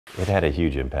It had a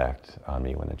huge impact on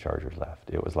me when the Chargers left.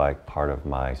 It was like part of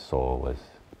my soul was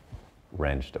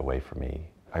wrenched away from me.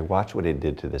 I watched what it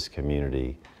did to this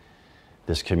community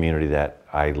that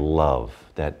I love,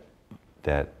 that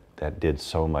did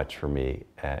so much for me,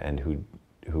 and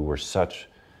who were such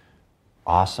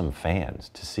awesome fans.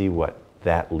 To see what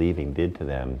that leaving did to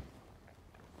them,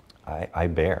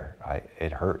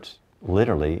 it hurts.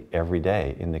 Literally every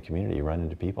day in the community you run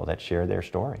into people that share their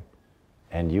story,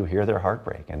 and you hear their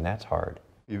heartbreak, and that's hard.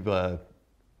 You've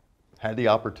had the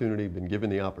opportunity, been given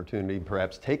the opportunity,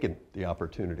 perhaps taken the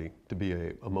opportunity to be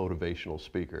a motivational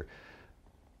speaker.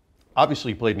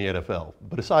 Obviously you played in the NFL,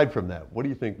 but aside from that, what do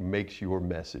you think makes your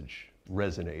message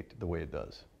resonate the way it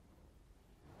does?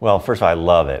 Well, first of all, I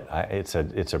love it.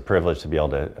 It's a privilege to be able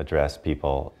to address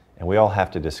people, and we all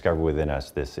have to discover within us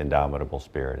this indomitable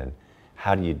spirit, and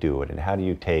how do you do it, and how do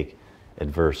you take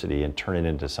adversity and turn it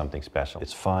into something special?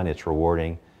 It's fun, it's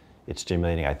rewarding, it's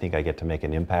stimulating. I think I get to make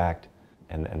an impact,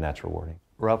 and that's rewarding.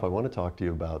 Ralph, I want to talk to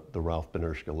you about the Rolf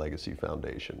Benirschke Legacy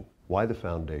Foundation. Why the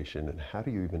foundation, and how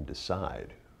do you even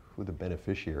decide who the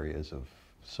beneficiary is of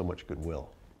so much goodwill?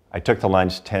 I took to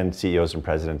lunch 10 CEOs and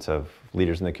presidents of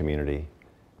leaders in the community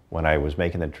when I was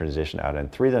making the transition out,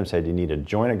 and 3 of them said, you need to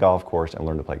join a golf course and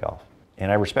learn to play golf.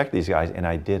 And I respect these guys, and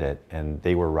I did it, and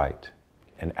they were right.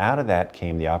 And out of that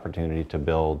came the opportunity to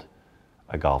build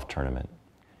a golf tournament.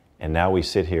 And now we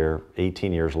sit here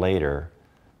 18 years later,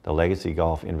 the Legacy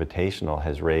Golf Invitational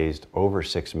has raised over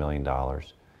 $6 million.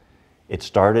 It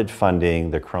started funding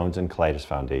the Crohn's and Colitis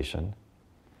Foundation.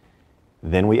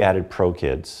 Then we added Pro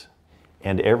Kids.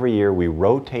 And every year we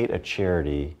rotate a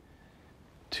charity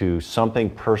to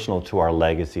something personal to our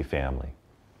legacy family.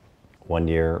 One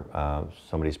year,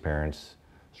 somebody's parents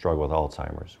struggle with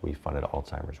Alzheimer's. We funded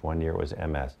Alzheimer's. One year it was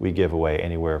MS. We give away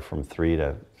anywhere from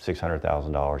 $300,000 to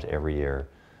 $600,000 every year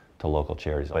to local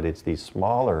charities. But it's these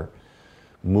smaller,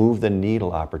 move the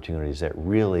needle opportunities that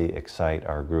really excite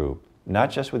our group. Not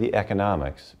just with the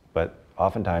economics, but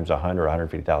oftentimes $100,000 or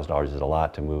 $150,000 is a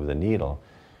lot to move the needle,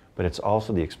 but it's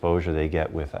also the exposure they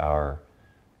get with our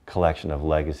collection of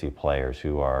legacy players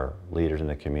who are leaders in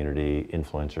the community,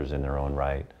 influencers in their own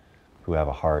right, who have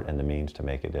a heart and the means to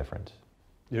make a difference.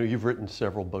 You know, you've written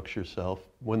several books yourself.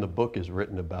 When the book is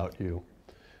written about you,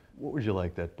 what would you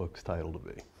like that book's title to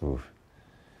be? Oof.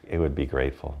 It would be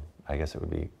Grateful. I guess it would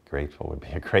be Grateful would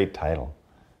be a great title.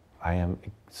 I am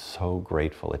so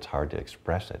grateful, it's hard to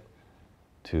express it,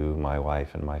 to my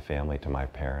wife and my family, to my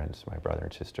parents, my brother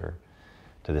and sister,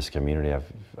 to this community,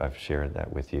 I've shared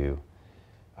that with you,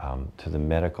 to the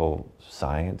medical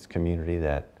science community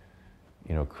that,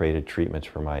 you know, created treatments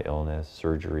for my illness,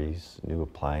 surgeries, new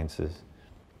appliances,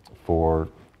 for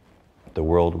the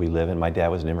world we live in. My dad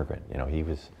was an immigrant. You know,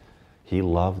 he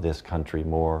loved this country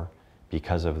more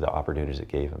because of the opportunities it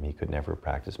gave him. He could never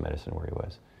practice medicine where he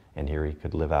was, and here he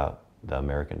could live out the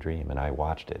American dream, and I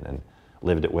watched it and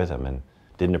lived it with him and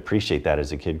didn't appreciate that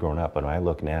as a kid growing up. But when I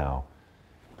look now,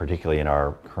 particularly in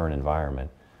our current environment,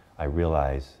 I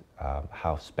realize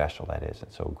how special that is,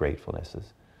 and so gratefulness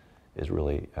is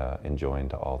really enjoined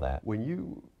to all that. When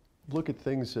you look at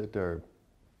things that are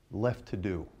left to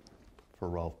do for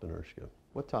Rolf Benirschke,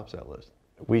 what tops that list?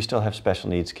 We still have special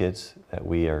needs kids that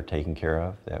we are taking care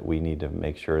of, that we need to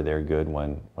make sure they're good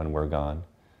when we're gone.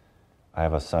 I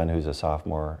have a son who's a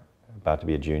sophomore, about to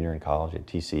be a junior in college at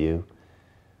TCU,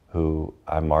 who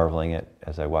I'm marveling at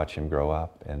as I watch him grow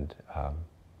up, and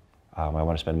I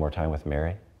want to spend more time with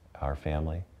Mary, our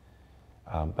family.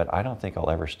 But I don't think I'll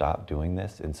ever stop doing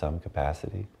this in some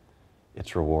capacity.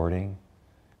 It's rewarding.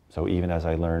 So even as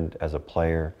I learned as a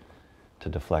player to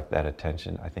deflect that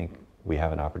attention, I think we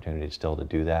have an opportunity still to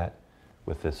do that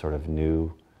with this sort of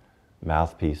new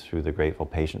mouthpiece through the Grateful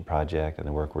Patient Project and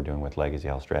the work we're doing with Legacy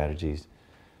Health Strategies.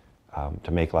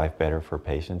 To make life better for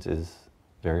patients is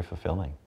very fulfilling.